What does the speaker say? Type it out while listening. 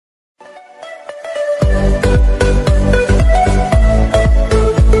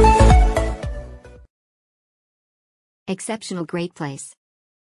Exceptional great place.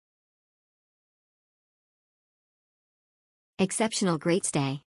 Exceptional great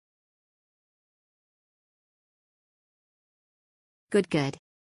stay. Good.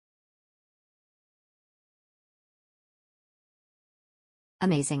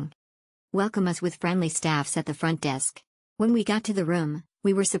 Amazing. Welcome us with friendly staffs at the front desk. When we got to the room,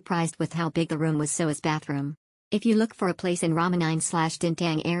 we were surprised with how big the room was, so is bathroom. If you look for a place in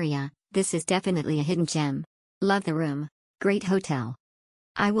Ramanine/Dintang area, this is definitely a hidden gem. Love the room. Great hotel.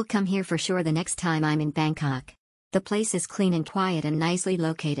 I will come here for sure the next time I'm in Bangkok. The place is clean and quiet and nicely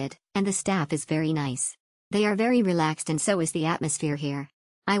located, and the staff is very nice. They are very relaxed and so is the atmosphere here.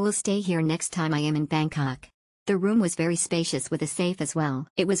 I will stay here next time I am in Bangkok. The room was very spacious with a safe as well.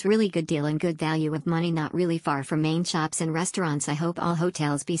 It was really good deal and good value of money, not really far from main shops and restaurants. I hope all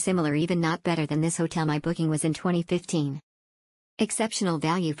hotels be similar, even not better than this hotel. My booking was in 2015. Exceptional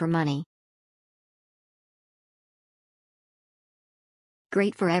value for money.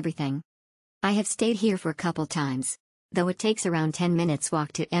 Great for everything. I have stayed here for a couple times. Though it takes around 10 minutes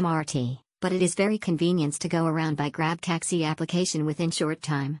walk to MRT, but it is very convenient to go around by Grab taxi application within short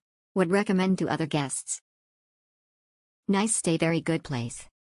time. Would recommend to other guests. Nice stay, very good place.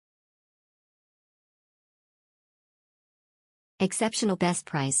 Exceptional best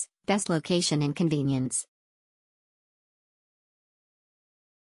price, best location and convenience.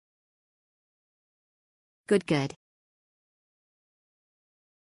 Good.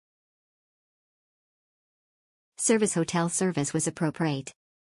 Service hotel service was appropriate.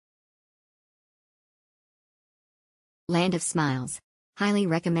 Land of Smiles. Highly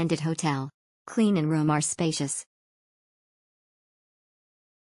recommended hotel. Clean and room are spacious.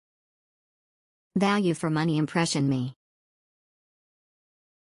 Value for money impression me.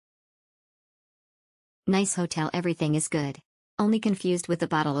 Nice hotel, everything is good. Only confused with the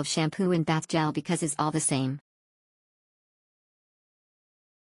bottle of shampoo and bath gel because it's all the same.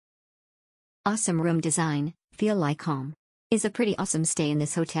 Awesome room design, feel like home. Is a pretty awesome stay in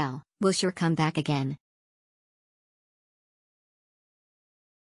this hotel, will sure come back again.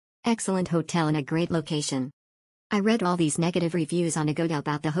 Excellent hotel in a great location. I read all these negative reviews on Agoda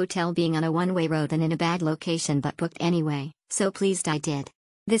about the hotel being on a one-way road and in a bad location, but booked anyway, so pleased I did.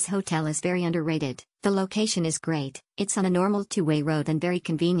 This hotel is very underrated. The location is great, it's on a normal two-way road and very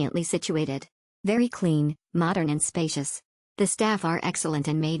conveniently situated. Very clean, modern and spacious. The staff are excellent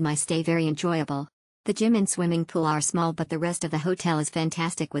and made my stay very enjoyable. The gym and swimming pool are small, but the rest of the hotel is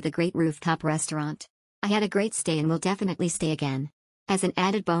fantastic with a great rooftop restaurant. I had a great stay and will definitely stay again. As an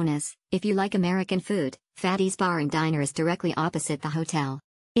added bonus, if you like American food, Fatty's Bar and Diner is directly opposite the hotel.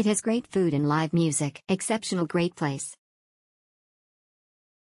 It has great food and live music. Exceptional great place.